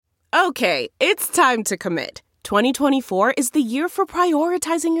Okay, it's time to commit. 2024 is the year for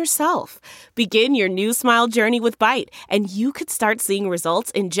prioritizing yourself. Begin your new smile journey with Byte, and you could start seeing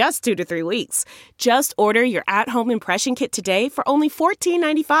results in just 2 to 3 weeks. Just order your at-home impression kit today for only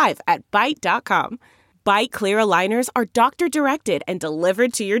 $14.95 at Byte.com. Byte Clear aligners are doctor-directed and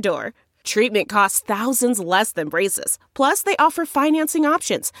delivered to your door. Treatment costs thousands less than braces. Plus, they offer financing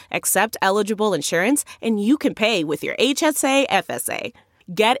options, accept eligible insurance, and you can pay with your HSA, FSA.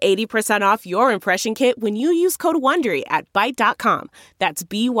 Get 80% off your impression kit when you use code WONDERY at Byte.com. That's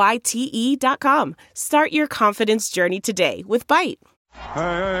BYTE.com. Start your confidence journey today with Byte.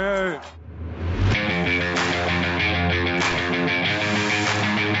 Hey.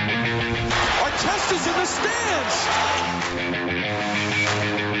 Our test is in the stands.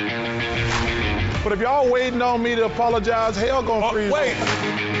 But if y'all waiting on me to apologize, hell gonna freeze. Wait.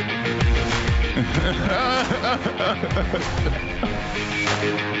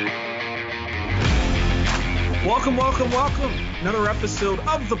 Welcome. Another episode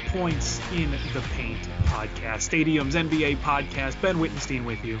of the Points in the Paint podcast, Stadium's NBA podcast. Ben Wittenstein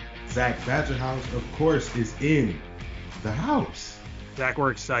with you. Zach Badgerhouse, of course, is in the house. Zach,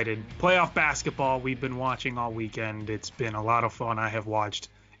 we're excited. Playoff basketball we've been watching all weekend. It's been a lot of fun. I have watched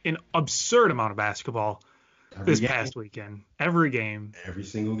an absurd amount of basketball past weekend. Every game. Every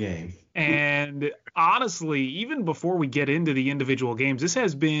single game. And honestly, even before we get into the individual games, this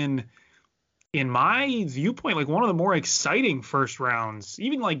has been, in my viewpoint, like one of the more exciting first rounds,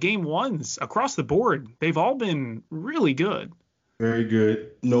 even like game ones across the board. They've all been really good. Very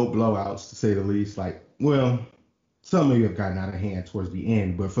good. No blowouts, to say the least. Some maybe have gotten out of hand towards the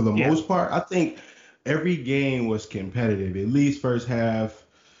end, but for the most part, I think every game was competitive, at least first half,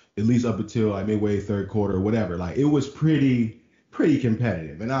 at least up until like midway, third quarter, whatever. Like it was pretty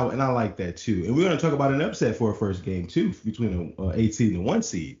competitive, and I like that too. And we're gonna talk about an upset for a first game too, between the 8 seed and the 1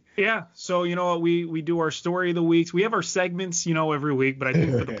 seed. Yeah, so you know what, we do our story of the weeks. We have our segments, every week, but I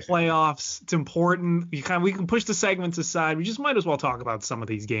think for the playoffs, it's important. We can push the segments aside. We just might as well talk about some of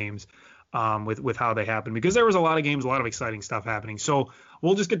these games with how they happen, because there was a lot of games, a lot of exciting stuff happening. So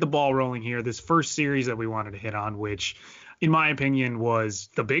we'll just get the ball rolling here. This first series that we wanted to hit on, which in my opinion was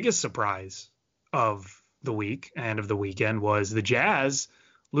the biggest surprise of the week and of the weekend, was the Jazz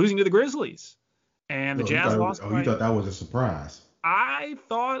losing to the Grizzlies. And the Jazz lost. You thought that was a surprise? I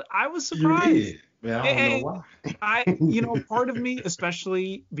thought I was surprised. You did. Man, I don't know why. Part of me,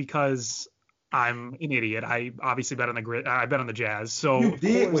 especially because I'm an idiot, I obviously bet on the Jazz. So you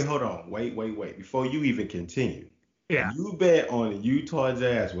did. Wait, hold on. Wait. Before you even continue. Yeah. You bet on the Utah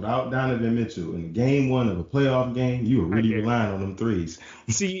Jazz without Donovan Mitchell in game one of a playoff game. You were really relying on them threes.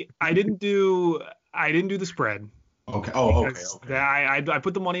 See, I didn't do the spread. Okay. Oh, okay. I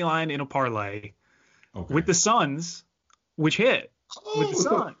put the money line in a parlay with the Suns, which hit. With the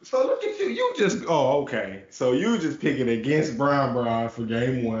Suns. So look at you. You just okay. So you just picking against Brown for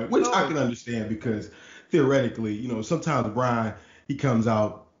game one, which I can understand, because theoretically, sometimes Brian, he comes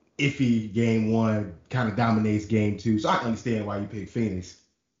out iffy game one, kind of dominates game two. So I understand why you pick Phoenix.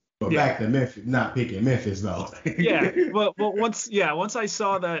 But back to Memphis, not picking Memphis though. Yeah, but once I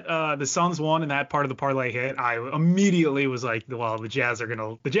saw that the Suns won and that part of the parlay hit, I immediately was like, well, the Jazz are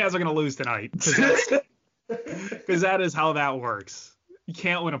gonna lose tonight, because that is how that works. You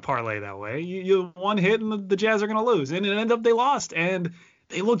can't win a parlay that way. You one hit and the Jazz are gonna lose, and it ended up they lost, and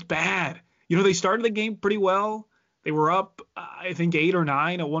they looked bad. They started the game pretty well. They were up, I think 8 or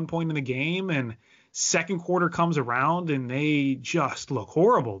 9 at one point in the game, and second quarter comes around and they just look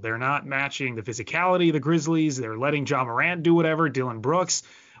horrible. They're not matching the physicality of the Grizzlies. They're letting Ja Morant do whatever. Dillon Brooks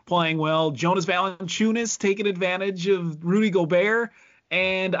playing well. Jonas Valanciunas taking advantage of Rudy Gobert.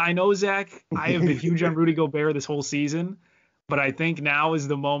 And I know, Zach, I have been huge on Rudy Gobert this whole season, but I think now is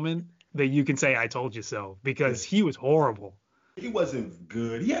the moment that you can say I told you so, because he was horrible. He wasn't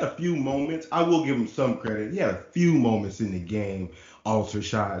good. He had a few moments. I will give him some credit. He had a few moments in the game, alter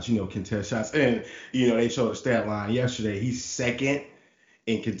shots, contest shots. And, they showed a stat line yesterday. He's second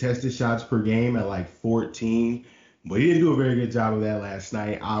in contested shots per game at like 14. But he didn't do a very good job of that last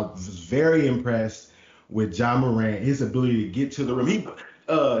night. I was very impressed with Ja Morant, his ability to get to the rim.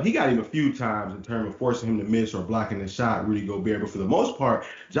 He got him a few times in terms of forcing him to miss or blocking the shot, Rudy Gobert. But for the most part,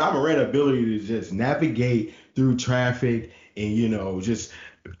 Ja Morant's ability to just navigate through traffic and, just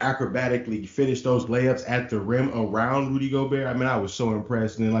acrobatically finish those layups at the rim around Rudy Gobert. I mean, I was so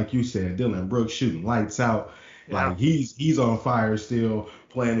impressed. And then, like you said, Dillon Brooks shooting lights out. Yeah. Like he's on fire still,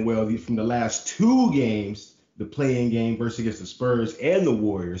 playing well from the last 2 games, the play-in game versus against the Spurs and the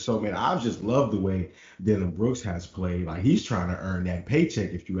Warriors. So, man, I just love the way Dillon Brooks has played. Like, he's trying to earn that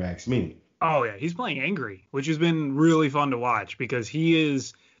paycheck, if you ask me. Oh, yeah. He's playing angry, which has been really fun to watch, because he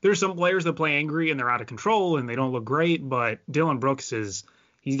is there's some players that play angry and they're out of control and they don't look great, but Dillon Brooks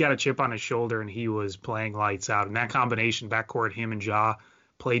he's got a chip on his shoulder and he was playing lights out. And that combination, backcourt, him and Ja,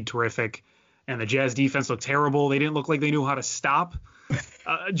 played terrific. And the Jazz defense looked terrible. They didn't look like they knew how to stop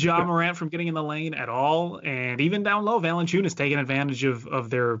Ja Morant from getting in the lane at all. And even down low, Valanciunas taking advantage of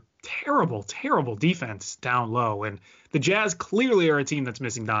their terrible, terrible defense down low. And the Jazz clearly are a team that's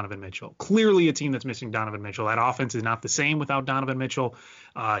missing Donovan Mitchell. Clearly a team that's missing Donovan Mitchell. That offense is not the same without Donovan Mitchell.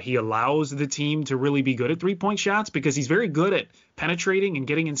 He allows the team to really be good at three-point shots because he's very good at penetrating and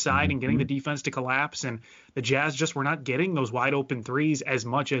getting inside and getting the defense to collapse. And the Jazz just were not getting those wide open threes as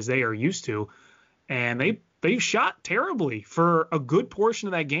much as they are used to. And they shot terribly for a good portion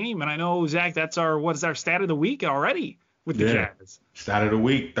of that game. And I know, Zach, that's our stat of the week already with the Jazz. Stat of the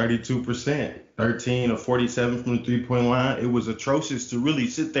week, 32%, 13 of 47 from the three-point line. It was atrocious to really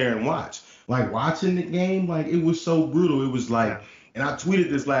sit there and watch. Like, watching the game, like, it was so brutal. It was like, and I tweeted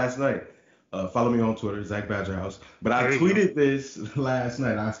this last night. Follow me on Twitter, Zach Badger House. But I tweeted this last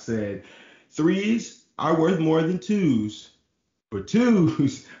night. I said, threes are worth more than twos, but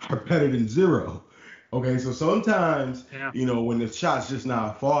twos are better than zero. Okay, so sometimes, when the shot's just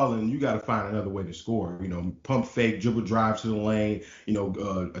not falling, you got to find another way to score. Pump fake, dribble drive to the lane,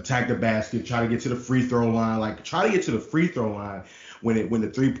 attack the basket, try to get to the free throw line. Like, try to get to the free throw line when the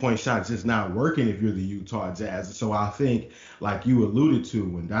three-point shot's just not working if you're the Utah Jazz. So I think, like you alluded to,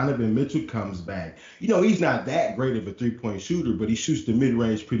 when Donovan Mitchell comes back, he's not that great of a three-point shooter, but he shoots the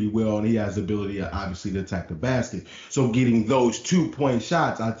mid-range pretty well, and he has the ability, obviously, to attack the basket. So getting those two-point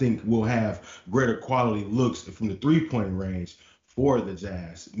shots, I think, will have greater quality looks from the three-point range for the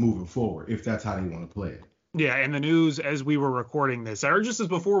Jazz moving forward, if that's how they want to play it. Yeah, and the news as we were recording this, or just as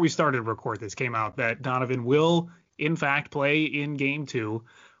before we started to record this, came out that Donovan will, in fact, play in Game 2,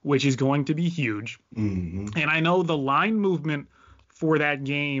 which is going to be huge. And I know the line movement for that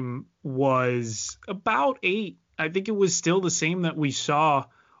game was about 8. I think it was still the same that we saw,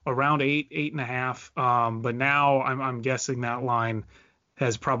 around 8.5. But now I'm guessing that line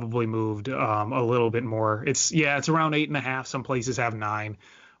has probably moved a little bit more. It's around 8.5. Some places have 9,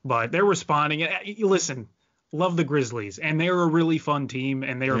 but they're responding. Listen, love the Grizzlies, and they're a really fun team,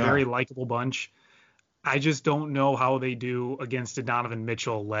 and they're a very likable bunch. I just don't know how they do against a Donovan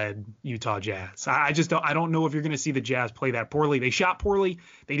Mitchell-led Utah Jazz. I don't know if you're going to see the Jazz play that poorly. They shot poorly.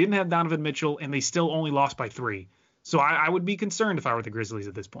 They didn't have Donovan Mitchell, and they still only lost by 3. So I would be concerned if I were the Grizzlies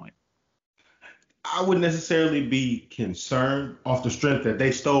at this point. I wouldn't necessarily be concerned off the strength that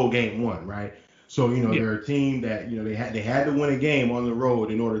they stole Game 1, right? So, they're a team that, they had to win a game on the road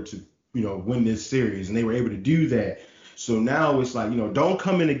in order to, win this series, and they were able to do that. So now it's like, don't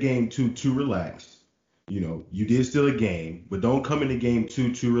come into Game 2 too relaxed. You did steal a game, but don't come into Game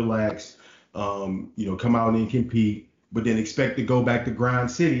 2 too relaxed. Come out and compete, but then expect to go back to Grind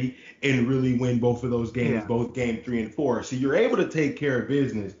City and really win both of those games, both Game 3 and 4. So you're able to take care of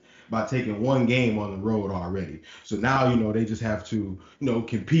business by taking one game on the road already. So now, they just have to,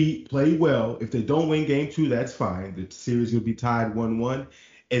 compete, play well. If they don't win Game 2, that's fine. The series will be tied 1-1.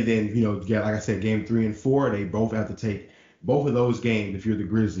 And then, like I said, Game 3 and 4, they both have to take both of those games if you're the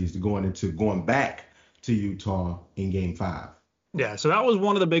Grizzlies to going back to Utah in Game 5. Yeah, so that was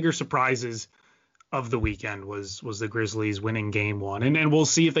one of the bigger surprises of the weekend was the Grizzlies winning Game 1. And we'll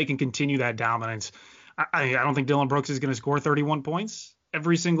see if they can continue that dominance. I don't think Dillon Brooks is going to score 31 points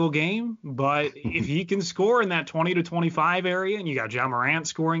every single game, but if he can score in that 20 to 25 area, and you got Ja Morant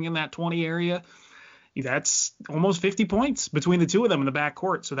scoring in that 20 area, that's almost 50 points between the two of them in the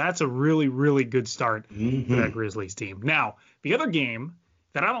backcourt. So that's a really, really good start for that Grizzlies team. Now, the other game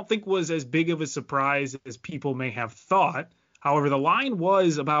that I don't think was as big of a surprise as people may have thought. However, the line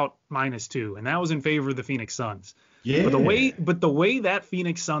was about -2, and that was in favor of the Phoenix Suns. Yeah. But the way that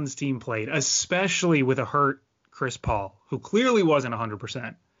Phoenix Suns team played, especially with a hurt Chris Paul, who clearly wasn't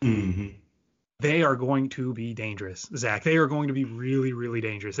 100%, they are going to be dangerous, Zach. They are going to be really, really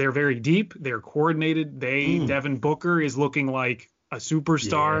dangerous. They're very deep. They're coordinated. Devin Booker is looking like a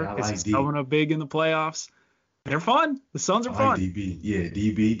superstar because he's coming up big in the playoffs. They're fun. The Suns are fun. DB. Yeah,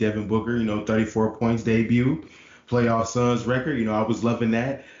 DB, Devin Booker, 34 points debut, playoff Suns record. I was loving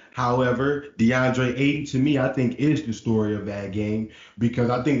that. However, DeAndre Ayton, to me, I think is the story of that game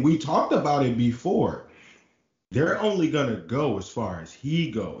because I think we talked about it before. They're only going to go as far as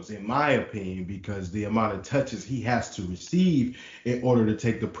he goes, in my opinion, because the amount of touches he has to receive in order to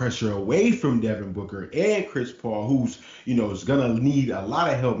take the pressure away from Devin Booker and Chris Paul, who's, is going to need a lot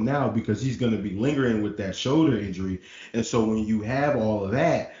of help now because he's going to be lingering with that shoulder injury. And so when you have all of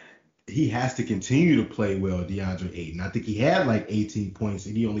that, he has to continue to play well, DeAndre Ayton. I think he had like 18 points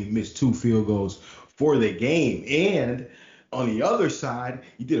and he only missed 2 field goals for the game. And On the other side,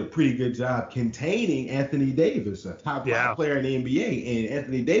 you did a pretty good job containing Anthony Davis, a top Yeah. five player in the NBA. And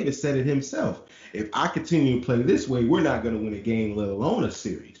Anthony Davis said it himself. If I continue to play this way, we're not going to win a game, let alone a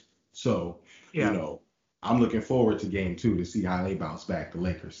series. So, Yeah. I'm looking forward to game 2 to see how they bounce back, the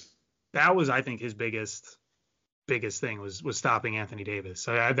Lakers. That was, I think, his biggest thing was stopping Anthony Davis.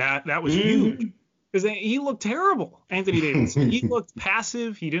 So that was huge because he looked terrible. Anthony Davis. He looked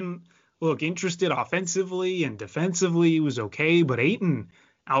passive. He didn't look interested offensively, and defensively he was okay. But Ayton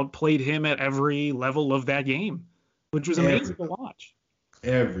outplayed him at every level of that game, which was amazing to watch.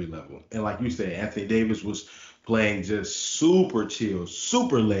 Every level. And like you said, Anthony Davis was playing just super chill,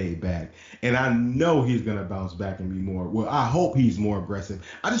 super laid back. And I know he's going to bounce back and be more. Well, I hope he's more aggressive.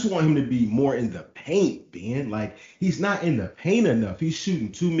 I just want him to be more in the paint, Ben. Like, he's not in the paint enough. He's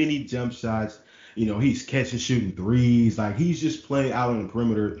shooting too many jump shots. He's catching, shooting threes. Like, he's just playing out on the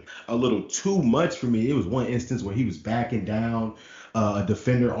perimeter a little too much for me. It was one instance where he was backing down a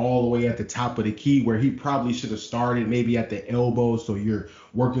defender all the way at the top of the key, where he probably should have started maybe at the elbow. So you're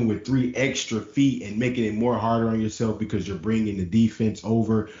working with 3 extra feet and making it more harder on yourself because you're bringing the defense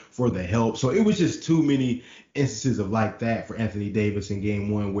over for the help. So it was just too many instances of like that for Anthony Davis in game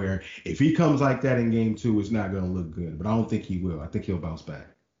 1, where if he comes like that in game 2, it's not going to look good. But I don't think he will. I think he'll bounce back.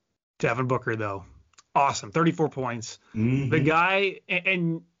 Devin Booker, though, awesome. 34 points. The guy,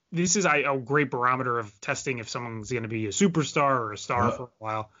 and this is a great barometer of testing if someone's going to be a superstar or a star for a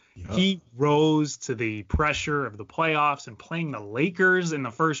while. He rose to the pressure of the playoffs and playing the Lakers in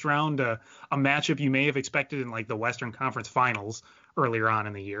the first round, a matchup you may have expected in like the Western Conference Finals earlier on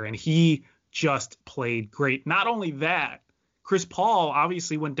in the year. And he just played great. Not only that, Chris Paul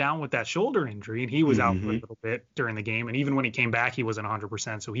obviously went down with that shoulder injury, and he was out for a little bit during the game. And even when he came back, he wasn't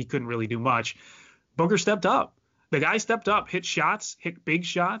 100%, so he couldn't really do much. Booker stepped up. The guy stepped up, hit shots, hit big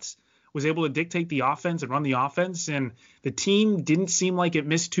shots, was able to dictate the offense and run the offense. And the team didn't seem like it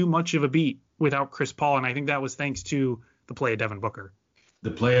missed too much of a beat without Chris Paul. And I think that was thanks to the play of Devin Booker.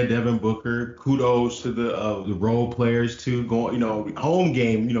 The play of Devin Booker, kudos to the role players too. Going, home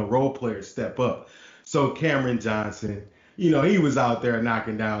game, role players step up. So Cameron Johnson, he was out there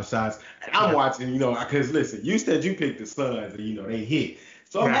knocking down shots. And I'm watching, because listen, you said you picked the Suns and, they hit.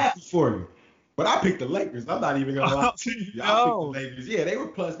 So I'm happy for you. But I picked the Lakers. I'm not even gonna lie to you. I picked the Lakers. Yeah, they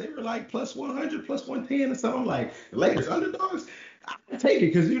were like plus 100, plus 110 or something. I'm like, the Lakers underdogs? I can take it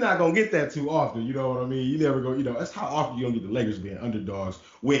because you're not gonna get that too often. You know what I mean? You never go, that's how often you don't get the Lakers being underdogs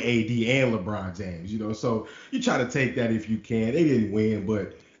with AD and LeBron James, So you try to take that if you can. They didn't win,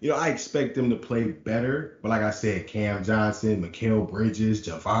 but I expect them to play better. But like I said, Cam Johnson, Mikal Bridges,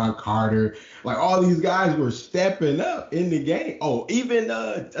 Javon Carter, like all these guys were stepping up in the game. Oh, even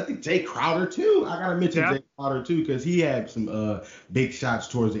I think Jay Crowder too. I gotta mention Jay Crowder too because he had some big shots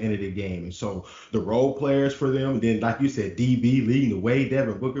towards the end of the game. And so the role players for them, then like you said, DB leading the way,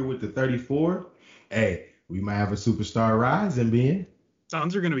 Devin Booker with the 34. Hey, we might have a superstar rising, Ben.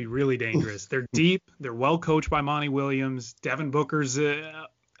 Suns are going to be really dangerous. They're deep. They're well coached by Monty Williams. Devin Booker's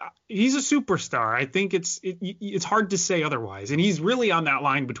he's a superstar. I think it's hard to say otherwise. And he's really on that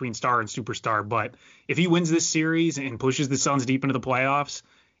line between star and superstar. But if he wins this series and pushes the Suns deep into the playoffs,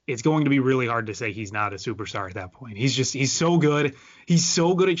 it's going to be really hard to say he's not a superstar at that point. He's so good. He's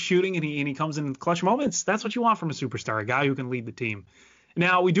so good at shooting, and he comes in clutch moments. That's what you want from a superstar, a guy who can lead the team.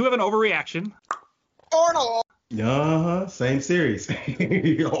 Now, we do have an overreaction. Same series.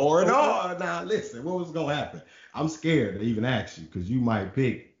 Or no. Now, listen, what was going to happen? I'm scared to even ask you because you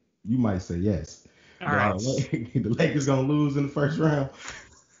might say yes. All right. The Lakers going to lose in the first round.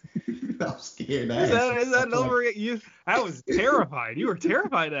 I'm scared to ask. Is that over? I was terrified. You were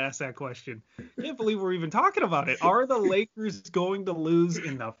terrified to ask that question. I can't believe we're even talking about it. Are the Lakers going to lose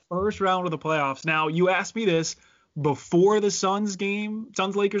in the first round of the playoffs? Now, you asked me this before the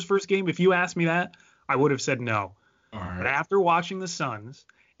Suns-Lakers first game. If you asked me that, I would have said no. All right. But after watching the Suns,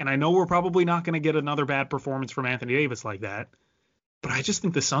 and I know we're probably not going to get another bad performance from Anthony Davis like that, but I just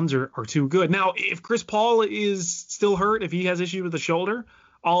think the Suns are too good. Now, if Chris Paul is still hurt, if he has issues with the shoulder,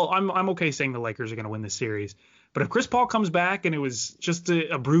 I'm okay saying the Lakers are going to win this series. But if Chris Paul comes back and it was just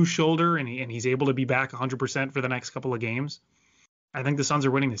a bruised shoulder and he's able to be back 100% for the next couple of games, I think the Suns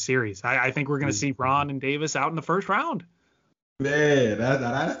are winning the series. I think we're going to see Bron and Davis out in the first round. Man,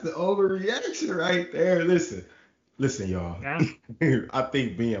 that's the overreaction right there. Listen, y'all. Yeah. I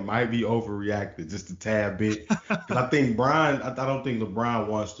think Ben might be overreacted just a tad bit. Because I don't think LeBron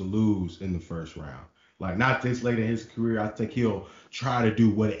wants to lose in the first round. Like, not this late in his career. I think he'll try to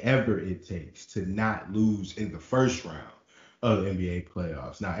do whatever it takes to not lose in the first round of the NBA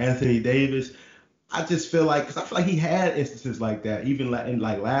playoffs. Now, Anthony Davis, I just feel like, because I feel like he had instances like that, even in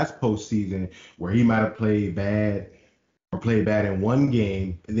like last postseason where he might have played bad. or play bad in one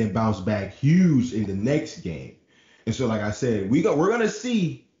game and then bounce back huge in the next game. And so, like I said, we're gonna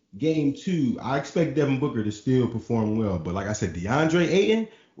see game 2. I expect Devin Booker to still perform well, but like I said, DeAndre Ayton,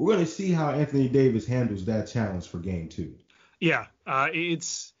 we're gonna see how Anthony Davis handles that challenge for game 2. Yeah,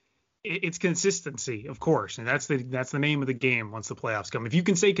 it's consistency, of course, and that's the name of the game once the playoffs come. If you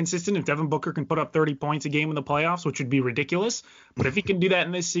can stay consistent, if Devin Booker can put up 30 points a game in the playoffs, which would be ridiculous, but if he can do that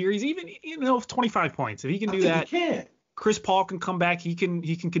in this series, even 25 points, if he can do that, he can. Chris Paul can come back. He can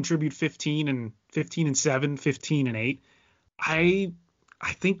contribute 15 and 7, 15 and 8. I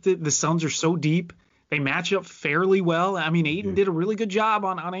think that the Suns are so deep. They match up fairly well. I mean, Ayton did a really good job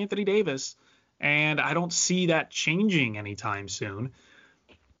on Anthony Davis, and I don't see that changing anytime soon.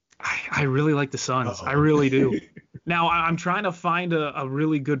 I really like the Suns. I really do. Now, I'm trying to find a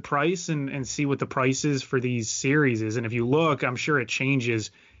really good price and see what the price is for these series is. And if you look, I'm sure it changes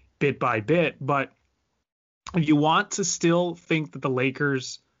bit by bit. But if you want to still think that the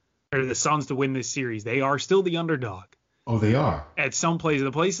Lakers or the Suns to win this series, they are still the underdog. Oh, they are. At some places.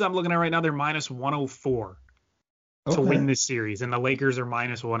 The places I'm looking at right now, they're minus 104 to win this series. And the Lakers are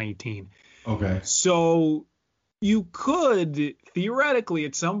minus 118. Okay. So you could theoretically,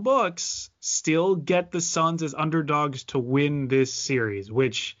 at some books, still get the Suns as underdogs to win this series,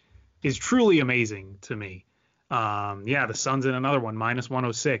 which is truly amazing to me. The Suns in another one, minus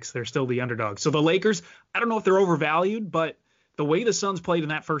 106. They're still the underdogs. So the Lakers, I don't know if they're overvalued, but the way the Suns played in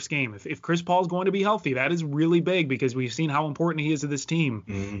that first game, if Chris Paul's going to be healthy, that is really big because we've seen how important he is to this team.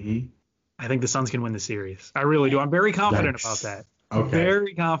 Mm-hmm. I think the Suns can win the series. I really do. I'm very confident about that. Okay.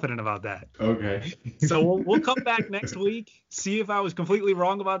 Very confident about that. Okay. So we'll come back next week, see if I was completely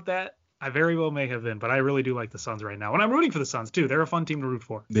wrong about that. I very well may have been, but I really do like the Suns right now. And I'm rooting for the Suns, too. They're a fun team to root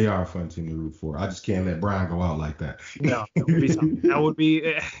for. They are a fun team to root for. I just can't let Brian go out like that. No, that would be something. That would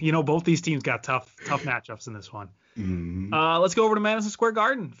be, both these teams got tough matchups in this one. Mm-hmm. Let's go over to Madison Square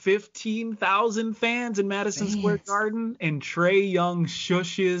Garden. 15,000 fans in Madison Square Garden, and Trae Young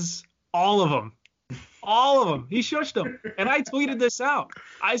shushes all of them. All of them. He shushed them. And I tweeted this out.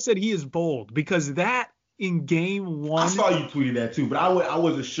 I said he is bold because that in game 1. I saw you tweeted that too, but I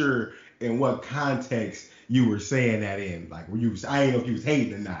wasn't sure in what context you were saying that in. Like, I didn't know if you was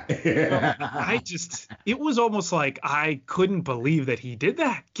hating or not. It was almost like I couldn't believe that he did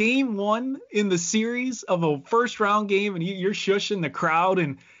that. Game 1 in the series of a first round game, and you're shushing the crowd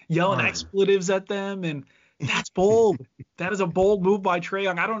and yelling expletives at them, and that's bold. That is a bold move by Trae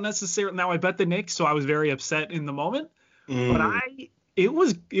Young. I don't necessarily, now I bet the Knicks, so I was very upset in the moment, but it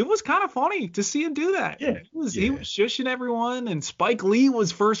was kind of funny to see him do that. Yeah. He was shushing everyone, and Spike Lee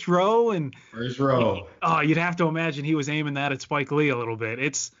was first row. You'd have to imagine he was aiming that at Spike Lee a little bit.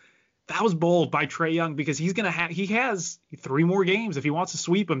 That was bold by Trae Young because he has 3 more games. If he wants to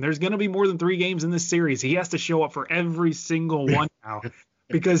sweep him, there's going to be more than 3 games in this series. He has to show up for every single one now.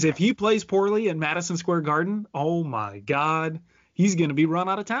 Because if he plays poorly in Madison Square Garden, oh my God, he's going to be run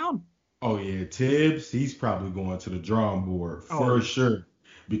out of town. Oh yeah, Tibbs, he's probably going to the drawing board for sure.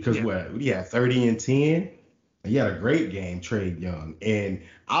 Because he had 30 and 10. He had a great game, Trae Young. And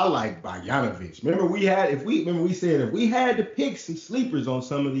I like Bogdanović. Remember we said if we had to pick some sleepers on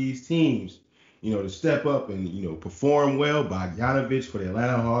some of these teams, to step up and, perform well, Bogdanović for the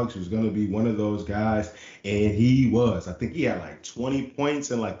Atlanta Hawks was going to be one of those guys. And he was. I think he had like 20 points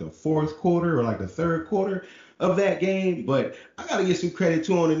in like the fourth quarter or like the third quarter of that game. But I got to give some credit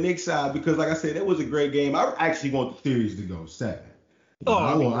to on the Knicks side because, like I said, it was a great game. I actually want the series to go 7.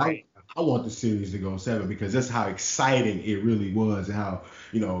 I want the series to go 7 because that's how exciting it really was and how,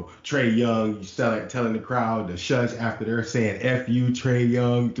 Trae Young telling the crowd to shush after they're saying F you, Trae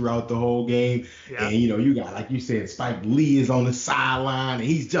Young throughout the whole game. Yeah. And, you got, like you said, Spike Lee is on the sideline and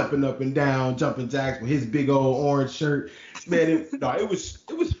he's jumping up and down, jumping jacks with his big old orange shirt. Man, it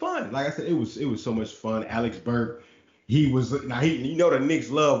was fun. Like I said, it was so much fun. Alex Burke. The Knicks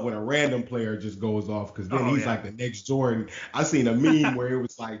love when a random player just goes off because then he's like the next Jordan. I seen a meme where it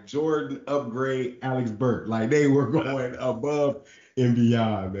was like Jordan upgrade Alex Burke. Like they were going above and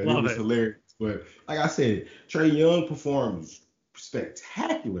beyond, man. It was hilarious. But like I said, Trae Young performed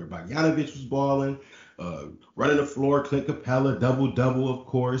spectacular. Bogdanović was balling, running the floor, Clint Capella, double-double, of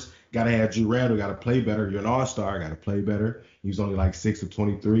course. Got to have Drew Randall, got to play better. You're an all-star, got to play better. He was only like 6 of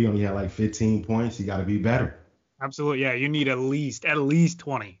 23, only had like 15 points. He got to be better. Absolutely, yeah. You need at least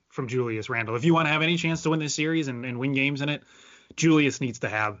 20 from Julius Randle. If you want to have any chance to win this series and win games in it, Julius needs to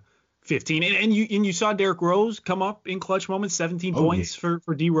have 15. And you saw Derrick Rose come up in clutch moments, 17 points for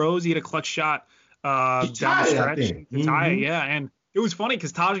D Rose. He had a clutch shot down the stretch to tie it, yeah. And it was funny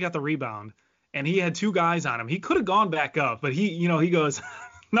because Taj got the rebound, and he had 2 guys on him. He could have gone back up, but he goes,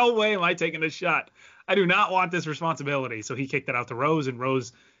 no way am I taking this shot. I do not want this responsibility. So he kicked it out to Rose, and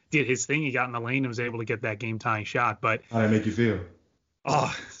Rose did his thing. He got in the lane and was able to get that game-tying shot. But how did it make you feel?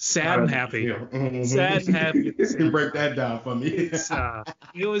 oh, sad and happy. Mm-hmm. Sad and happy. Break that down for me.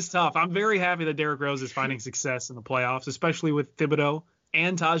 It was tough. I'm very happy that Derrick Rose is finding success in the playoffs, especially with Thibodeau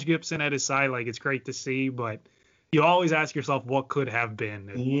and Taj Gibson at his side. Like, it's great to see, but you always ask yourself what could have been.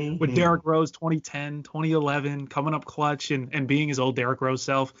 Mm-hmm. With Derrick Rose 2010, 2011, coming up clutch and being his old Derrick Rose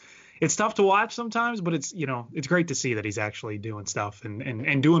self, it's tough to watch sometimes, but it's great to see that he's actually doing stuff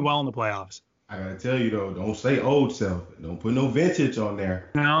and doing well in the playoffs. I gotta tell you though, don't say old self. Don't put no vintage on there.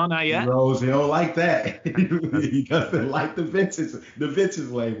 No, not yet. Rose, he don't like that. He doesn't like the vintage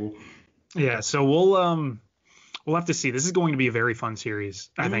label. Yeah, so we'll have to see. This is going to be a very fun series,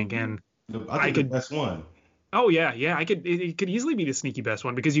 I think, and I think the best one. Oh yeah. It could easily be the sneaky best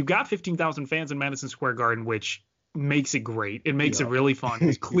one because you've got 15,000 fans in Madison Square Garden, which makes it great. It makes it really fun.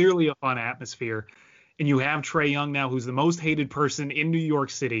 It's clearly a fun atmosphere, and you have Trae Young now, who's the most hated person in New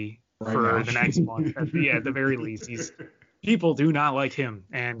York City for the next month. At the very least, people do not like him,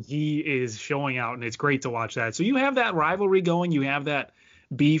 and he is showing out, and it's great to watch that. So you have that rivalry going. You have that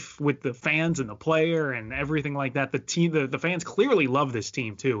beef with the fans and the player and everything like that. The fans clearly love this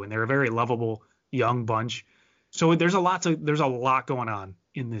team too, and they're a very lovable young bunch. So there's a lot going on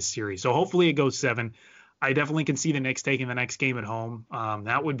in this series. So hopefully it goes 7. I definitely can see the Knicks taking the next game at home.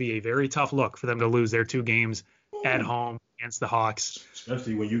 That would be a very tough look for them to lose their 2 games at home against the Hawks.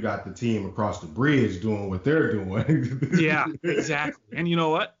 Especially when you got the team across the bridge doing what they're doing. Yeah, exactly. And you know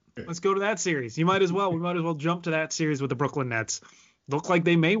what? Let's go to that series. We might as well jump to that series with the Brooklyn Nets. Look like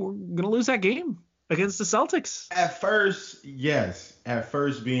we're going to lose that game against the Celtics. At first, yes. At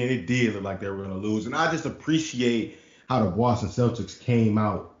first, it did look like they were going to lose. And I just appreciate how the Boston Celtics came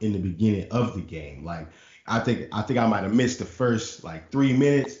out in the beginning of the game. Like, I think I might have missed the first, 3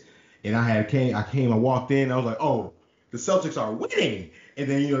 minutes. And I walked in, and I was like, oh, the Celtics are winning. And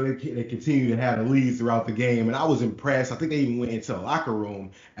then, they continue to have the lead throughout the game. And I was impressed. I think they even went into the locker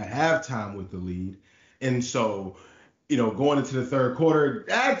room at halftime with the lead. And so, going into the third quarter,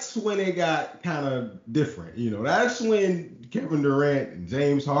 that's when it got kind of different. That's when Kevin Durant and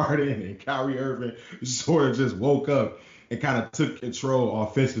James Harden and Kyrie Irving sort of just woke up and kind of took control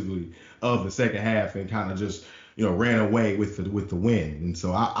offensively of the second half and kind of just, ran away with the win. And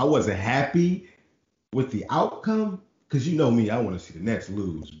so I wasn't happy with the outcome because me, I want to see the Nets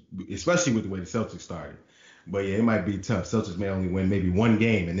lose, especially with the way the Celtics started. But yeah, it might be tough. Celtics may only win maybe 1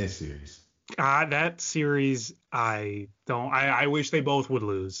 game in this series. That series, I wish they both would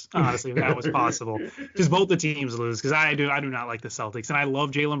lose. Honestly, if that was possible. Just both the teams lose because I do not like the Celtics, and I love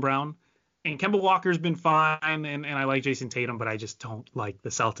Jaylen Brown, and Kemba Walker's been fine, and I like Jason Tatum, but I just don't like the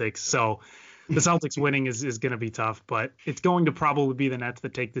Celtics. So the Celtics winning is going to be tough, but it's going to probably be the Nets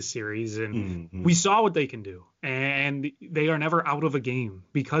that take this series, and we saw what they can do, and they are never out of a game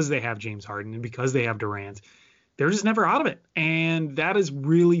because they have James Harden and because they have Durant. They're just never out of it. And that is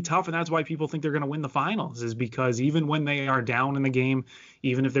really tough. And that's why people think they're going to win the finals, is because even when they are down in the game,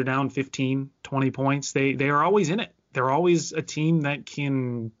 even if they're down 15, 20 points, they are always in it. They're always a team that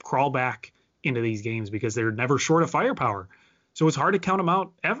can crawl back into these games because they're never short of firepower. So it's hard to count them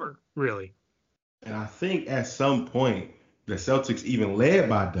out ever, really. And I think at some point, the Celtics even led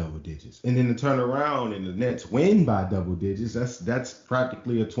by double digits. And then to turn around and the Nets win by double digits, that's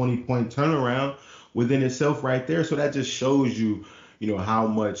practically a 20-point turnaround within itself right there. So that just shows you, how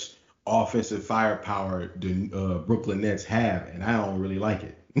much offensive firepower the Brooklyn Nets have, and I don't really like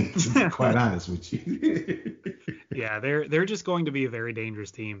it, to be quite honest with you. Yeah, they're just going to be a very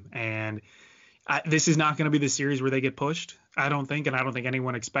dangerous team, and this is not going to be the series where they get pushed, I don't think, and I don't think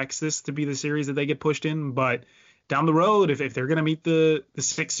anyone expects this to be the series that they get pushed in, but down the road, if they're going to meet the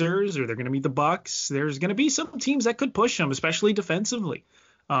Sixers or they're going to meet the Bucks, there's going to be some teams that could push them, especially defensively.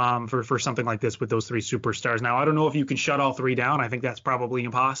 For something like this with those 3 superstars. Now, I don't know if you can shut all 3 down. I think that's probably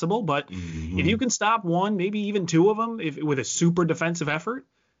impossible. But if you can stop 1, maybe even 2 of them with a super defensive effort,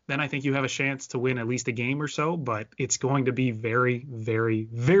 then I think you have a chance to win at least a game or so. But it's going to be very, very,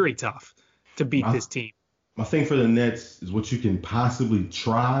 very tough to beat this team. My thing for the Nets is what you can possibly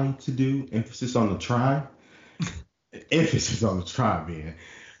try to do. Emphasis on the try. Emphasis on the try, man.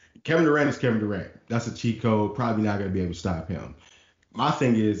 Kevin Durant is Kevin Durant. That's a cheat code. Probably not going to be able to stop him. My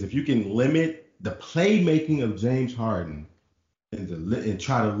thing is, if you can limit the playmaking of James Harden and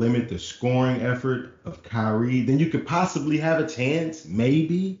try to limit the scoring effort of Kyrie, then you could possibly have a chance,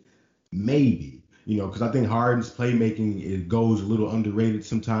 maybe, because I think Harden's playmaking, it goes a little underrated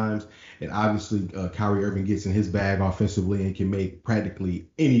sometimes, and obviously Kyrie Irving gets in his bag offensively and can make practically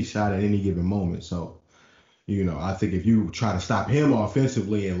any shot at any given moment. So, I think if you try to stop him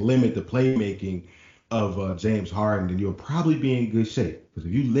offensively and limit the playmaking of James Harden, then you'll probably be in good shape. Because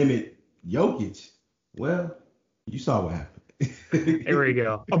if you limit Jokic, well, you saw what happened. There we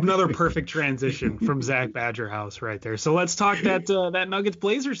go. Another perfect transition from Zach Badger House right there. So let's talk that Nuggets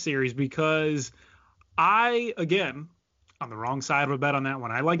Blazers series, because again, on the wrong side of a bet on that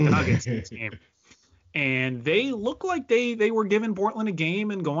one. I like the Nuggets in this game. And they look like they were giving Portland a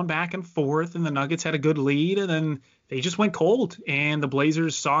game and going back and forth, and the Nuggets had a good lead, and then they just went cold. And the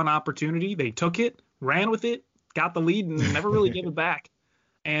Blazers saw an opportunity. They took it, ran with it, got the lead, and never really gave it back.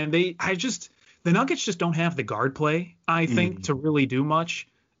 And the Nuggets just don't have the guard play, I think, to really do much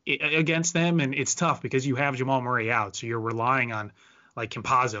against them. And it's tough because you have Jamal Murray out, so you're relying on like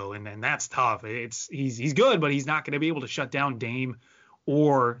Campazzo, and that's tough. He's good, but he's not going to be able to shut down Dame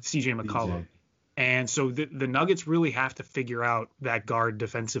or CJ McCollum. And so the Nuggets really have to figure out that guard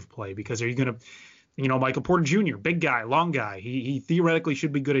defensive play, because are you going to, Michael Porter Jr., big guy, long guy. He theoretically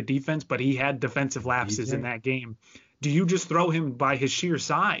should be good at defense, but he had defensive lapses in that game. Do you just throw him by his sheer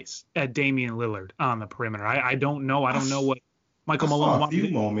size at Damian Lillard on the perimeter? I don't know. I don't know what Michael Malone wanted.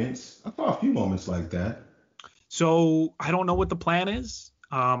 I saw a few moments like that. So I don't know what the plan is.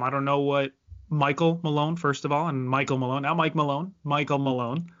 I don't know what Michael Malone, first of all, and Michael Malone, not Mike Malone, Michael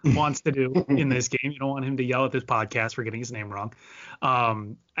Malone wants to do in this game. You don't want him to yell at this podcast for getting his name wrong.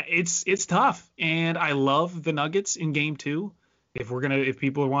 It's tough, and I love the Nuggets in game 2. If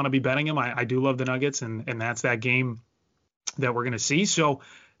people want to be betting them, I do love the Nuggets, and that's that game that we're going to see. So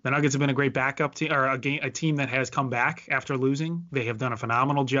the Nuggets have been a great backup team, or a team that has come back after losing. They have done a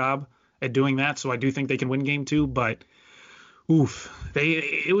phenomenal job at doing that. So I do think they can win game 2, but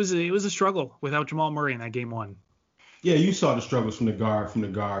it was a struggle without Jamal Murray in that game 1. Yeah, you saw the struggles from the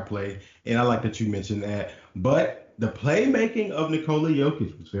guard play, and I like that you mentioned that. But the playmaking of Nikola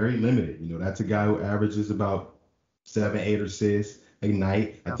Jokic was very limited. That's a guy who averages about 7-8 assists a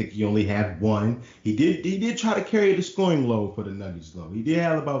night. I think he only had 1. He did try to carry the scoring load for the Nuggets, though. He did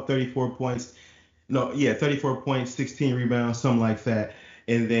have about 34 points. 34 points, 16 rebounds, something like that.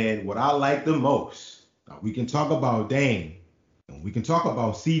 And then what I like the most, we can talk about Dame, and we can talk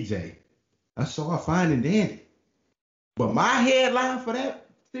about CJ. That's all fine and dandy. But my headline for that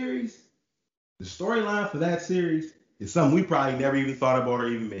series, the storyline for that series, is something we probably never even thought about or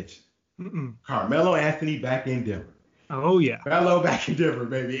even mentioned. Carmelo Anthony back in Denver. Oh, yeah. Carmelo back in Denver,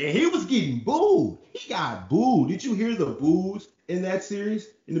 baby. And he was getting booed. He got booed. Did you hear the boos in that series?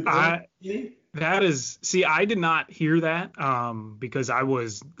 In the beginning? I did not hear that because I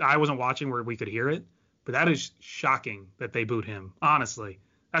wasn't watching where we could hear it. But that is shocking that they booed him. Honestly,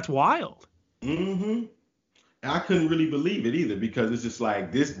 that's wild. Mm-hmm. I couldn't really believe it either, because it's just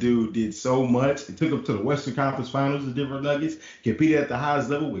like, this dude did so much. He took him to the Western Conference Finals, the Denver Nuggets, competed at the highest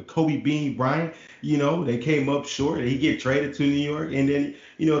level with Kobe Bean Bryant. They came up short, and he get traded to New York, and then,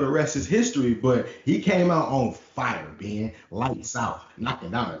 the rest is history. But he came out on fire, being lights out, knocking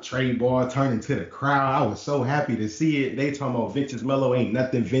down a trade ball, turning to the crowd. I was so happy to see it. They talking about vintage Melo. Ain't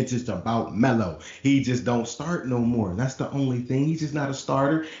nothing vintage about Melo. He just don't start no more. That's the only thing. He's just not a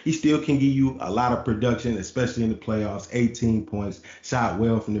starter. He still can give you a lot of production, especially in the playoffs. 18 points, shot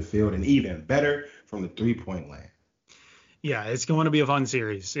well from the field, and even better from the 3-point line. Yeah, it's going to be a fun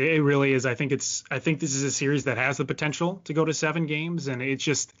series. It really is. I think this is a series that has the potential to go to 7 games, and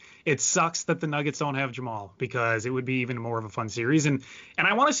it sucks that the Nuggets don't have Jamal, because it would be even more of a fun series. And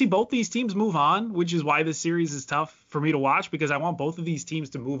I want to see both these teams move on, which is why this series is tough for me to watch, because I want both of these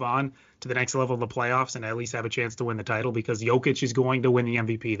teams to move on to the next level of the playoffs and at least have a chance to win the title, because Jokic is going to win the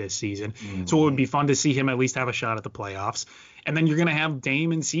MVP this season. Mm-hmm. So it would be fun to see him at least have a shot at the playoffs. And then you're going to have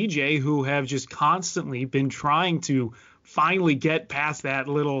Dame and CJ, who have just constantly been trying to finally get past that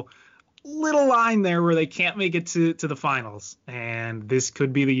little line there where they can't make it to the finals. And this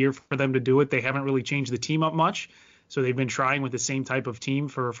could be the year for them to do it. They haven't really changed the team up much, so they've been trying with the same type of team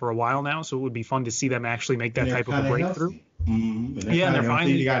for a while now. So it would be fun to see them actually make that type of a breakthrough. Mm-hmm. And they're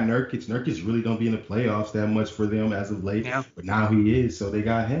finally. They got Nurkic. Nurkic really don't be in the playoffs that much for them as of late. Yeah. But now he is, so they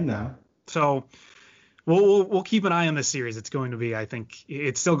got him now. So we'll keep an eye on this series. It's going to be, I think,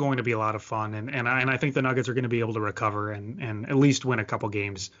 it's still going to be a lot of fun, and I think the Nuggets are going to be able to recover and at least win a couple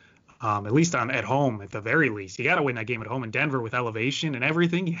games, at least at home at the very least. You got to win that game at home in Denver with elevation and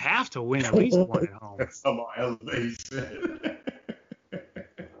everything. You have to win at least one at home. Some elevation.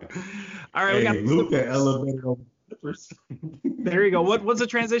 All right, we got Luka elevated on the Clippers. There you go. What's the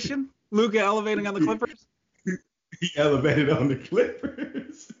transition? Luka elevating on the Clippers? He elevated on the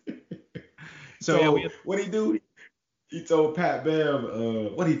Clippers. So what he do? He told Pat Bev,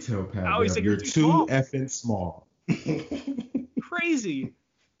 what did he tell Pat Bev? He said, you're too effing small. Crazy.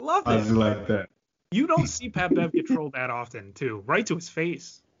 Love it. I just like that. You don't see Pat Bev get trolled that often, too. Right to his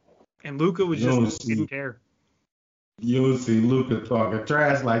face. And Luka was didn't care. You don't see Luka talking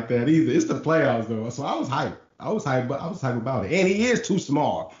trash like that either. It's the playoffs though, so I was hyped. I was hyped about it. And he is too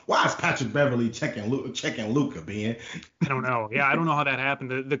small. Why is Patrick Beverly checking Luka, Ben? I don't know. Yeah, I don't know how that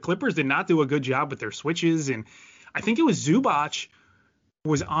happened. The Clippers did not do a good job with their switches, and I think it was Zubac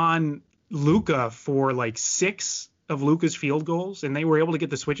was on Luka for like 6 of Luka's field goals, and they were able to get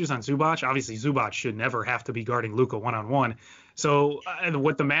the switches on Zubac. Obviously, Zubac should never have to be guarding Luka one-on-one. So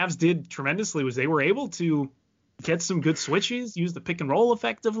what the Mavs did tremendously was they were able to get some good switches, use the pick and roll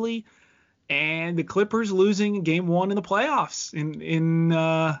effectively, and the Clippers losing game 1 in the playoffs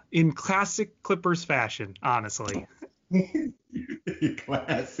in classic Clippers fashion, honestly.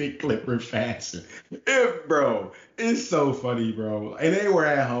 Classic Clipper fashion. Bro, it's so funny, bro. And they were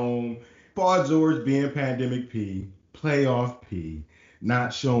at home. Paul George being pandemic P, playoff P,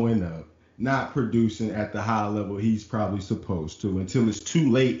 not showing up, not producing at the high level he's probably supposed to until it's too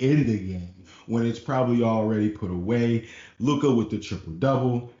late in the game when it's probably already put away. Luka with the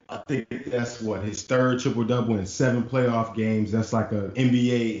triple-double. I think that's his 3rd triple-double in 7 playoff games. That's like a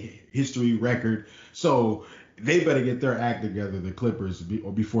NBA history record. So they better get their act together, the Clippers,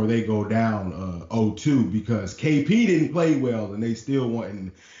 before they go down 0-2, because KP didn't play well and they still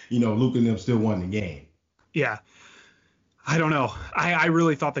wanting, Luka and them still won the game. Yeah. I don't know. I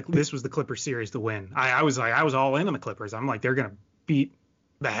really thought that this was the Clippers series to win. I was all in on the Clippers. I'm like, they're going to beat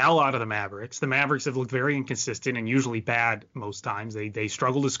the hell out of the Mavericks. The Mavericks have looked very inconsistent and usually bad most times. They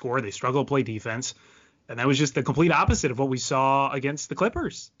struggle to score. They struggle to play defense. And that was just the complete opposite of what we saw against the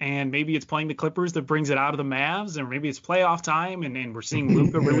Clippers. And maybe it's playing the Clippers that brings it out of the Mavs, or maybe it's playoff time and we're seeing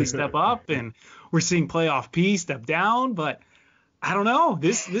Luka really step up and we're seeing playoff P step down. But I don't know.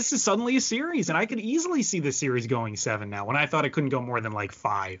 This is suddenly a series, and I could easily see the series going 7 now when I thought it couldn't go more than like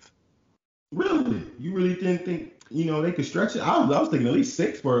 5. Really? You really didn't think, they could stretch it? I was thinking at least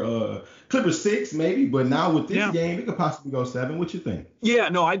 6 for Clippers 6 maybe, but now with this game, it could possibly go 7. What you think? Yeah,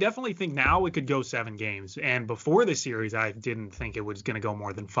 no, I definitely think now it could go 7 games. And before the series, I didn't think it was going to go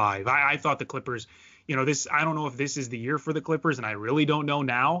more than 5. I thought the Clippers, I don't know if this is the year for the Clippers, and I really don't know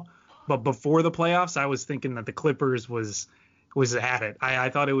now. But before the playoffs, I was thinking that the Clippers was at it. I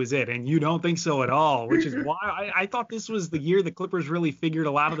thought it was it. And you don't think so at all, which is why I thought this was the year the Clippers really figured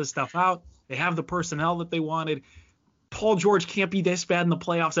a lot of the stuff out. They have the personnel that they wanted. Paul George can't be this bad in the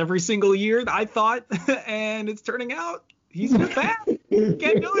playoffs every single year, I thought. And it's turning out he's just bad. He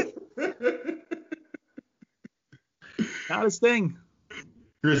can't do it. Not his thing.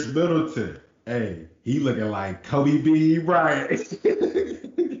 Chris Middleton. Hey, he looking like Kobe B. Bryant.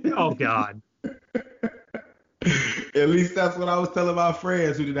 Oh, God. At least that's what I was telling my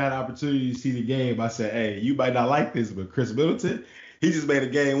friends who didn't have the opportunity to see the game. I said, hey, you might not like this, but Chris Middleton, he just made a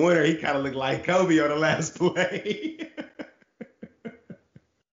game winner. He kind of looked like Kobe on the last play.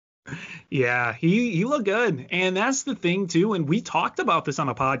 Yeah, he looked good. And that's the thing, too. And we talked about this on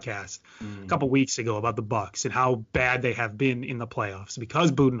a podcast a couple weeks ago about the Bucks and how bad they have been in the playoffs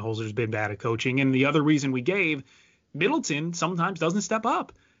because Budenholzer's been bad at coaching. And the other reason we gave, Middleton sometimes doesn't step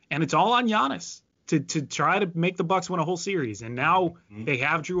up. And it's all on Giannis to try to make the Bucks win a whole series. And now they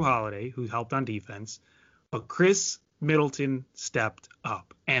have Drew Holiday, who helped on defense. But Chris Middleton stepped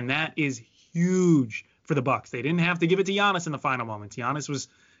up. And that is huge for the Bucks. They didn't have to give it to Giannis in the final moments. Giannis was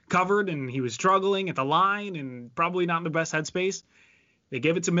covered and he was struggling at the line and probably not in the best headspace. They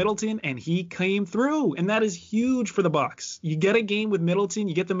gave it to Middleton and he came through, and that is huge for the Bucks. You get a game with Middleton,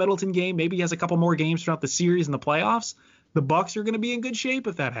 you get the Middleton game, maybe he has a couple more games throughout the series and the playoffs. The Bucks are going to be in good shape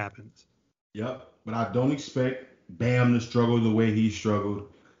if that happens. Yep, but I don't expect Bam to struggle the way he struggled.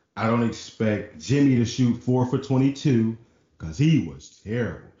 I don't expect Jimmy to shoot 4 for 22 because he was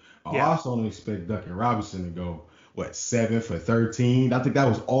terrible. I also don't expect Duncan Robinson to go 7 for 13. I think that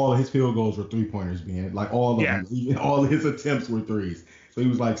was all of his field goals were 3-pointers, being like all of them. All of his attempts were threes. So he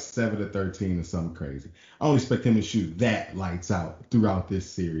was like 7 to 13 or something crazy. I don't expect him to shoot that lights out throughout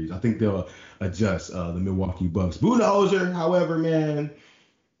this series. I think they'll adjust the Milwaukee Bucks. Budenholzer, however, man,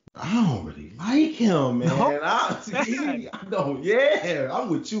 I don't really like him, man. I'm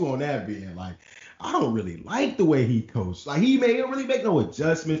with you on that, being like, I don't really like the way he coached. Like, he don't really make no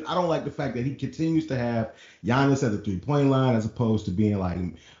adjustments. I don't like the fact that he continues to have Giannis at the 3-point line as opposed to being like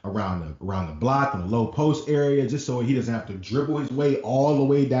around the block in the low post area, just so he doesn't have to dribble his way all the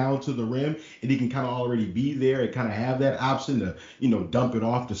way down to the rim, and he can kind of already be there and kind of have that option to, dump it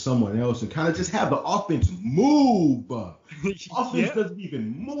off to someone else and kind of just have the offense move. Offense doesn't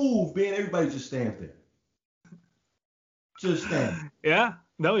even move, man. Everybody just stands there. Just stand. Yeah.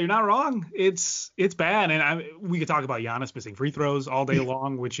 No, you're not wrong. It's bad. And we could talk about Giannis missing free throws all day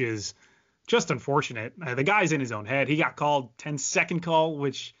long, which is just unfortunate. The guy's in his own head. He got called 10-second call,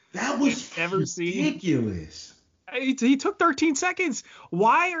 which That was ever seen. ridiculous. He took 13 seconds.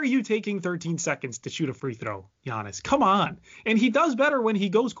 Why are you taking 13 seconds to shoot a free throw, Giannis? Come on. And he does better when he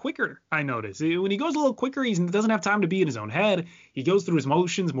goes quicker, I notice. When he goes a little quicker, he doesn't have time to be in his own head. He goes through his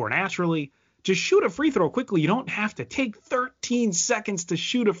motions more naturally. Just shoot a free throw quickly. You don't have to take 13 seconds to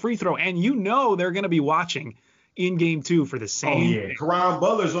shoot a free throw. And you know they're going to be watching in game 2 for the same. Oh, yeah. Karan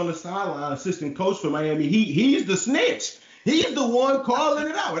Butler's on the sideline, assistant coach for Miami. He's the snitch. He's the one calling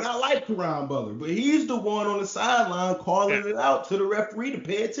it out. And I like Karan Butler, but he's the one on the sideline calling it out to the referee to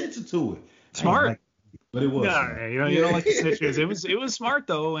pay attention to it. Smart. But it was. Yeah, you don't like the snitches. It was smart,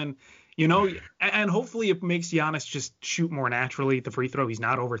 though. And, and hopefully it makes Giannis just shoot more naturally at the free throw. He's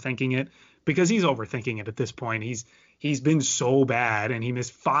not overthinking it, because he's overthinking it at this point. He's been so bad, and he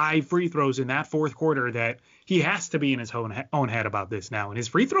missed 5 free throws in that fourth quarter that he has to be in his own head about this now. And his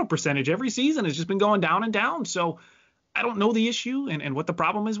free throw percentage every season has just been going down and down. So I don't know the issue and what the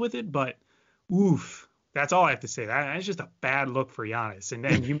problem is with it, but oof, that's all I have to say. That's just a bad look for Giannis. And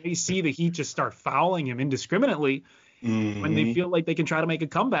then you may see the Heat just start fouling him indiscriminately when they feel like they can try to make a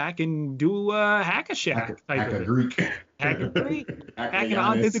comeback and do a hack-a-shack type of Greek. Hack-a-Greek.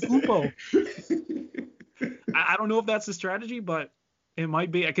 Hack-a-Antetokounmpo. I don't know if that's the strategy, but it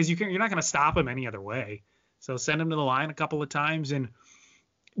might be, because you're not going to stop him any other way. So send him to the line a couple of times. And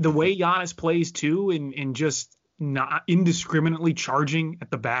the way Giannis plays too, and just not indiscriminately charging at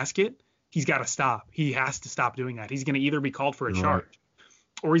the basket, he's got to stop. He has to stop doing that. He's going to either be called for a charge,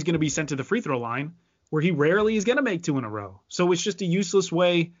 or he's going to be sent to the free throw line, where he rarely is going to make 2 in a row. So it's just a useless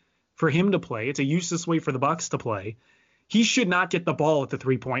way for him to play. It's a useless way for the Bucks to play. He should not get the ball at the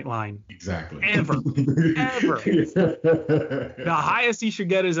 3-point line. Exactly. Ever. The highest he should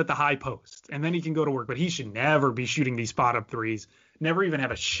get is at the high post, and then he can go to work. But he should never be shooting these spot-up threes. Never even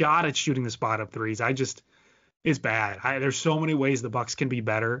have a shot at shooting the spot-up threes. It's bad. There's so many ways the Bucks can be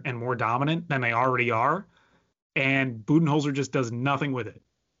better and more dominant than they already are, and Budenholzer just does nothing with it.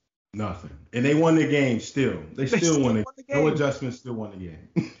 Nothing. And they won the game still. They still won the game. No adjustments, still won the game.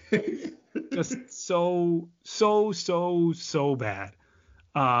 Just so bad.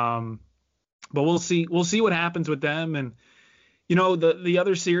 But we'll see what happens with them. And the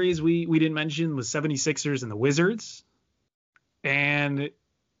other series we didn't mention was 76ers and the Wizards. And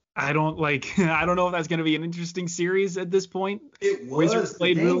I don't know if that's going to be an interesting series at this point. Wizards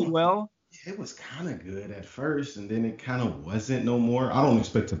played really well. It was kind of good at first, and then it kind of wasn't no more. I don't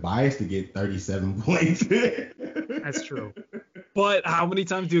expect Tobias to get 37 points. That's true. But how many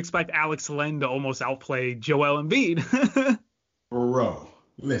times do you expect Alex Len to almost outplay Joel Embiid? Bro,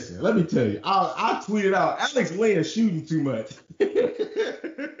 listen, let me tell you. I tweeted out, Alex Len is shooting too much.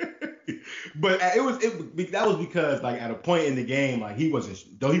 But that was because, like, at a point in the game, like, he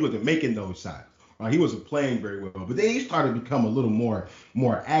wasn't making those shots. He wasn't playing very well, but then he started to become a little more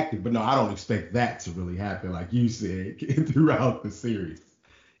active. But no, I don't expect that to really happen, like you said, throughout the series.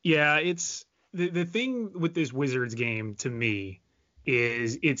 Yeah, it's the thing with this Wizards game to me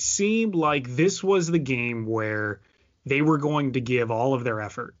is it seemed like this was the game where they were going to give all of their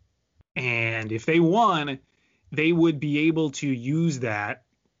effort, and if they won, they would be able to use that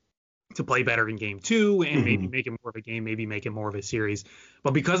to play better in game 2 and maybe make it more of a game, maybe make it more of a series.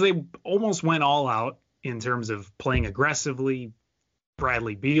 But because they almost went all out in terms of playing aggressively,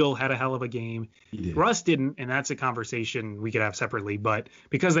 Bradley Beal had a hell of a game. Russ didn't, and that's a conversation we could have separately. But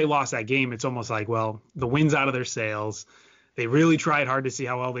because they lost that game, it's almost like, well, the wind's out of their sails. They really tried hard to see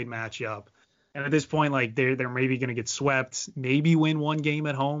how well they'd match up. And at this point, like, they're maybe going to get swept, maybe win one game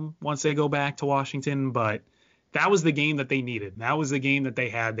at home once they go back to Washington. But that was the game that they needed. That was the game that they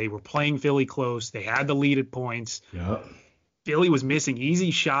had. They were playing Philly close. They had the lead at points. Yep. Philly was missing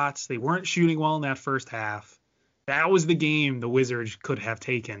easy shots. They weren't shooting well in that first half. That was the game the Wizards could have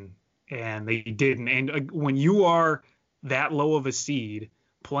taken, and they didn't. And when you are that low of a seed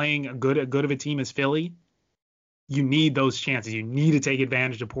playing a good of a team as Philly, you need those chances. You need to take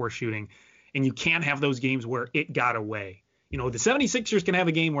advantage of poor shooting, and you can't have those games where it got away. The 76ers can have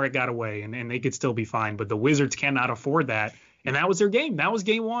a game where it got away and they could still be fine, but the Wizards cannot afford that. And that was their game. That was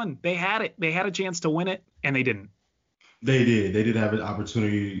game 1. They had it. They had a chance to win it, and they didn't. They did. They did have an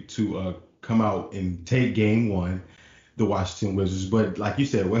opportunity to come out and take game 1, the Washington Wizards. But like you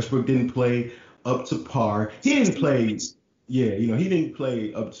said, Westbrook didn't play up to par. He didn't play. Yeah, he didn't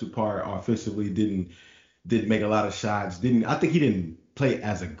play up to par offensively. Didn't make a lot of shots. I think he didn't play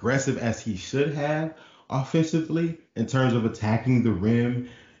as aggressive as he should have offensively in terms of attacking the rim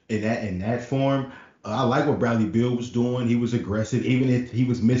in that form. I like what Bradley Beal was doing. He was aggressive. Even if he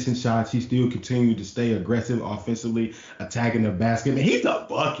was missing shots, he still continued to stay aggressive offensively, attacking the basket. Man, he's a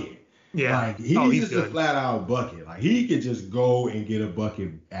bucket. Yeah. Like he's just good. a flat out bucket. Like he could just go and get a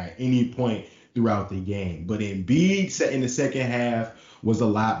bucket at any point throughout the game. But Embiid in the second half was a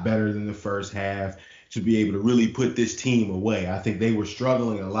lot better than the first half to be able to really put this team away. I think they were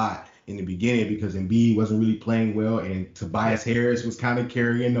struggling a lot in the beginning because Embiid wasn't really playing well and Tobias Harris was kind of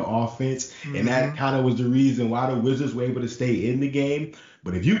carrying the offense. And that kind of was the reason why the Wizards were able to stay in the game.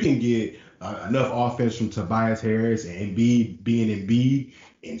 But if you can get enough offense from Tobias Harris and Embiid being Embiid,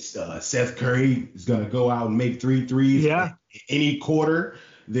 and Seth Curry is going to go out and make 3 threes in any quarter,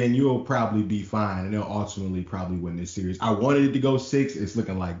 then you'll probably be fine. And they'll ultimately probably win this series. I wanted it to go 6. It's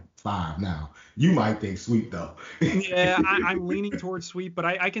looking like 5 now. You might think sweep, though. Yeah, I'm leaning towards sweep, but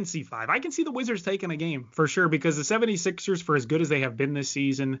I can see 5. I can see the Wizards taking a game for sure because the 76ers, for as good as they have been this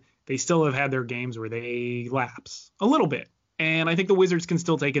season, they still have had their games where they lapse a little bit. And I think the Wizards can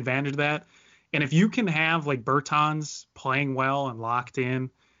still take advantage of that. And if you can have like Bertans playing well and locked in,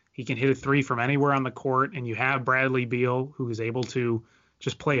 he can hit a 3 from anywhere on the court, and you have Bradley Beal who is able to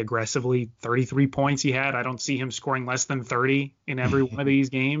just play aggressively. 33 points he had. I don't see him scoring less than 30 in every one of these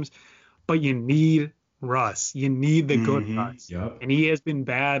games. But you need Russ. You need the good Russ. Yep. And he has been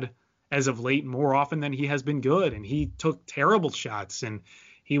bad as of late more often than he has been good. And he took terrible shots, and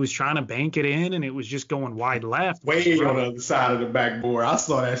he was trying to bank it in, and it was just going wide left. Way on the other side of the backboard. I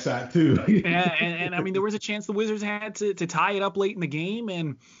saw that shot too. and I mean, there was a chance the Wizards had to tie it up late in the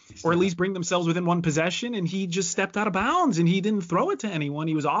game or at least bring themselves within one possession, and he just stepped out of bounds, and he didn't throw it to anyone.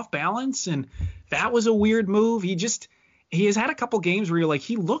 He was off balance, and that was a weird move. He has had a couple games where you're like,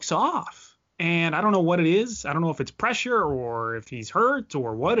 he looks off, and I don't know what it is. I don't know if it's pressure or if he's hurt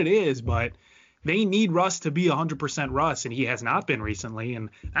or what it is, but they need Russ to be 100% Russ, and he has not been recently, and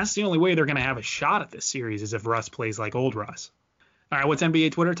that's the only way they're going to have a shot at this series is if Russ plays like old Russ. All right, what's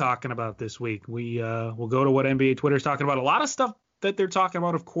NBA Twitter talking about this week? We'll go to what NBA Twitter's talking about. A lot of stuff that they're talking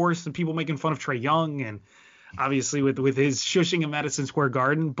about, of course, and people making fun of Trae Young, and obviously with his shushing in Madison Square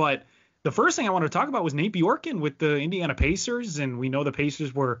Garden. But the first thing I wanted to talk about was Nate Bjorken with the Indiana Pacers, and we know the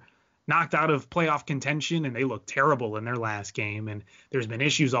Pacers were knocked out of playoff contention, and they looked terrible in their last game. And there's been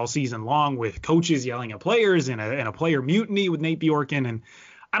issues all season long with coaches yelling at players and a player mutiny with Nate Bjorken. And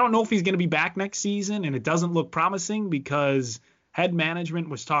I don't know if he's going to be back next season, and it doesn't look promising because head management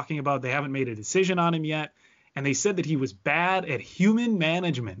was talking about they haven't made a decision on him yet. And they said that he was bad at human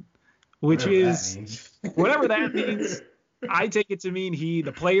management, which whatever that means. I take it to mean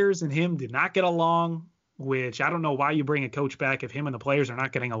the players and him did not get along, which I don't know why you bring a coach back if him and the players are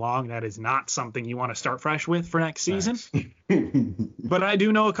not getting along. That is not something you want to start fresh with for next season. But I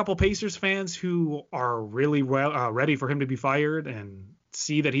do know a couple Pacers fans who are really ready for him to be fired and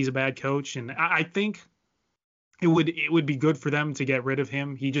see that he's a bad coach. And I think it would be good for them to get rid of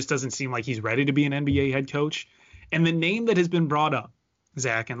him. He just doesn't seem like he's ready to be an NBA head coach. And the name that has been brought up,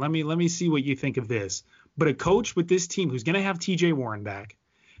 Zach, and let me see what you think of this. But a coach with this team who's going to have TJ Warren back.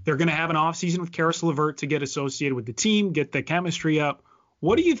 They're going to have an offseason with Karis LeVert to get associated with the team, get the chemistry up.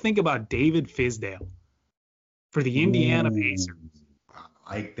 What do you think about David Fizdale for the Indiana Pacers?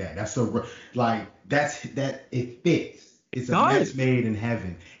 I like that. It fits. It's a match made in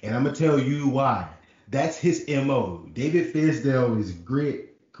heaven. And I'm going to tell you why. That's his MO. David Fizdale is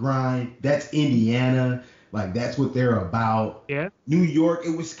grit, grind. That's Indiana. Like, that's what they're about. Yeah. New York,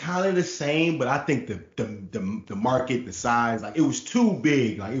 it was kind of the same, but I think the market, the size, like, it was too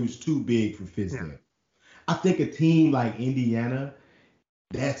big. Like, it was too big for Fizdale. Yeah. I think a team like Indiana,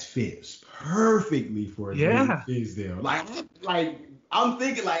 that fits perfectly for Fizdale. Like I'm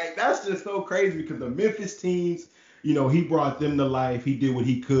thinking, like, that's just so crazy because the Memphis teams, you know, he brought them to life. He did what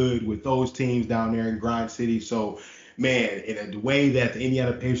he could with those teams down there in Grind City. So, man, in the way that the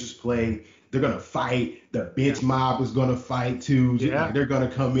Indiana Pacers play, they're going to fight. The bench mob is going to fight too. Yeah. Like, they're going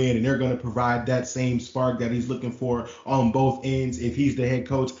to come in and they're going to provide that same spark that he's looking for on both ends. If he's the head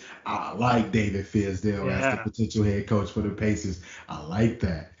coach, I like David Fizdale as the potential head coach for the Pacers. I like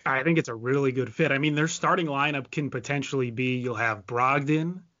that. I think it's a really good fit. I mean, their starting lineup can potentially be you'll have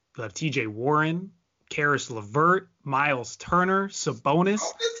Brogdon, you'll have TJ Warren, Karis LeVert, Miles Turner, Sabonis.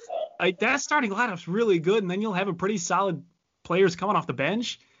 Like, that starting lineup's really good, and then you'll have a pretty solid players coming off the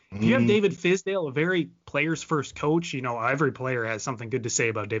bench. If you have David Fizdale, a very players-first coach, you know, every player has something good to say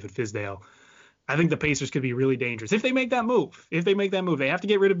about David Fizdale. I think the Pacers could be really dangerous if they make that move. They have to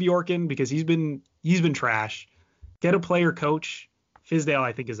get rid of Bjorken because he's been trash. Get a player coach. Fizdale,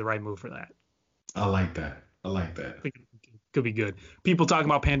 I think, is the right move for that. I like that. I think it could be good. People talking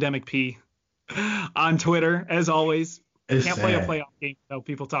about Pandemic P on Twitter, as always. Can't play a playoff game without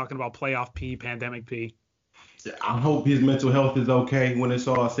people talking about Playoff P, Pandemic P. I hope his mental health is okay when it's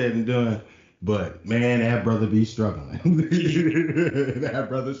all said and done. But man, that brother be struggling. That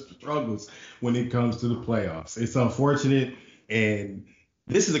brother struggles when it comes to the playoffs. It's unfortunate. And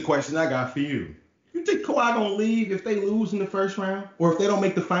this is a question I got for you. You think Kawhi gonna leave if they lose in the first round, or if they don't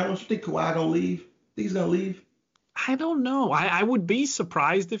make the finals? You think Kawhi gonna leave? Think he's gonna leave? I don't know. I would be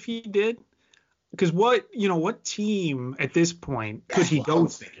surprised if he did. Because what team at this point could he go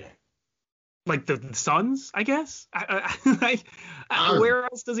to? Like the Suns, I guess. Where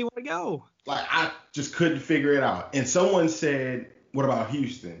else does he want to go? Like, I just couldn't figure it out. And someone said, "What about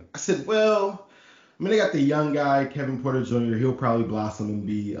Houston?" I said, "Well, I mean, they got the young guy, Kevin Porter Jr. He'll probably blossom and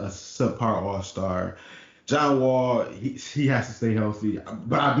be a subpar all-star. John Wall, he has to stay healthy.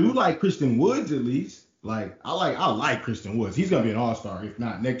 But I do like Christian Woods at least. Like, I like Christian Woods. He's gonna be an all-star, if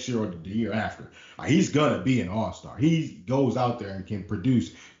not next year or the year after. Like, he's gonna be an all-star. He goes out there and can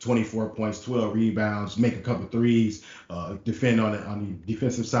produce 24 points, 12 rebounds, make a couple threes, defend on the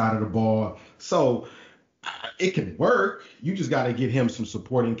defensive side of the ball. So it can work. You just got to get him some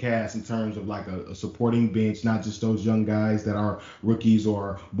supporting cast in terms of like a supporting bench, not just those young guys that are rookies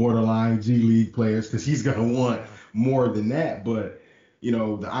or borderline G League players, because he's gonna want more than that. But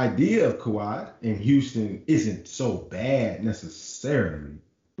the idea of Kawhi in Houston isn't so bad necessarily.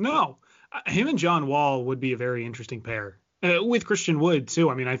 No, him and John Wall would be a very interesting pair with Christian Wood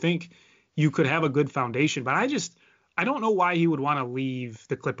too. I mean, I think you could have a good foundation, but I don't know why he would want to leave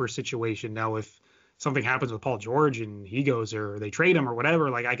the Clippers situation now. If something happens with Paul George and he goes or they trade him or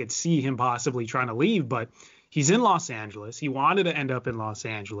whatever, like I could see him possibly trying to leave, but he's in Los Angeles. He wanted to end up in Los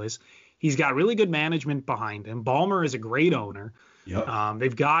Angeles. He's got really good management behind him. Ballmer is a great owner. Yep.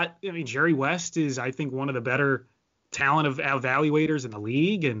 They've got, Jerry West is, I think, one of the better talent of evaluators in the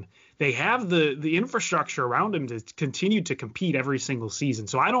league, and they have the infrastructure around him to continue to compete every single season.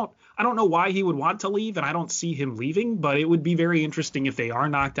 So I don't know why he would want to leave, and I don't see him leaving, but it would be very interesting if they are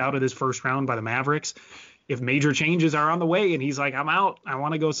knocked out of this first round by the Mavericks, if major changes are on the way and he's like, I'm out, I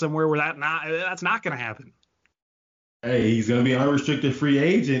want to go somewhere where that's not going to happen. Hey, he's going to be an unrestricted free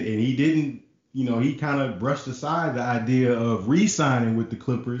agent, and he didn't, he kind of brushed aside the idea of re-signing with the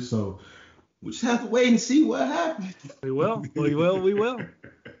Clippers. So we just have to wait and see what happens. We will.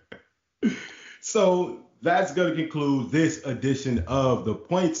 So that's going to conclude this edition of the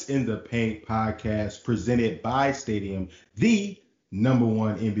Points in the Paint podcast presented by Stadium, the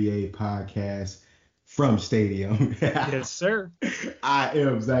 #1 NBA podcast from Stadium. Yes, sir. I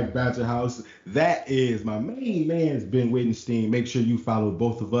am Zach Batcherhouse. That is my main man's Ben Wittenstein. Make sure you follow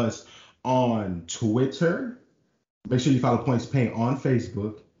both of us on Twitter. Make sure you follow Points Paint on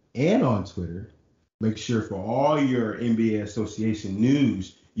Facebook and on Twitter. Make sure for all your NBA Association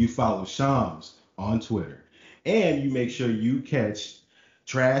news, you follow Shams on Twitter. And you make sure you catch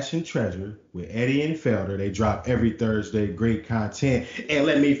Trash and Treasure with Eddie and Felder. They drop every Thursday. Great content. And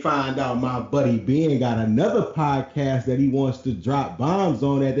let me find out my buddy Ben got another podcast that he wants to drop bombs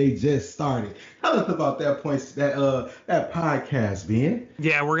on that they just started. Tell us about that podcast, Ben.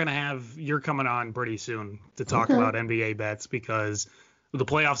 Yeah, you're coming on pretty soon to talk about NBA bets because with the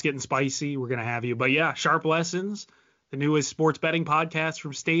playoffs getting spicy, we're going to have you. But yeah, Sharp Lessons, the newest sports betting podcast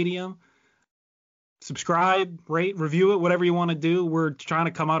from Stadium. Subscribe, rate, review it, whatever you want to do. We're trying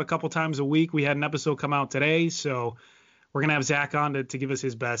to come out a couple times a week. We had an episode come out today, so we're going to have Zach on to give us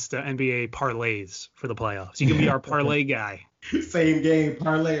his best NBA parlays for the playoffs. You can be our parlay guy. Same game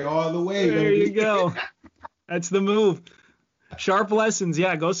parlay all the way. There baby. You go. That's the move. Sharp Lessons.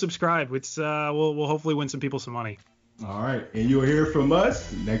 Yeah, go subscribe. It's we'll hopefully win some people some money. All right. And you'll hear from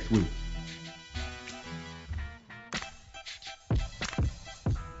us next week.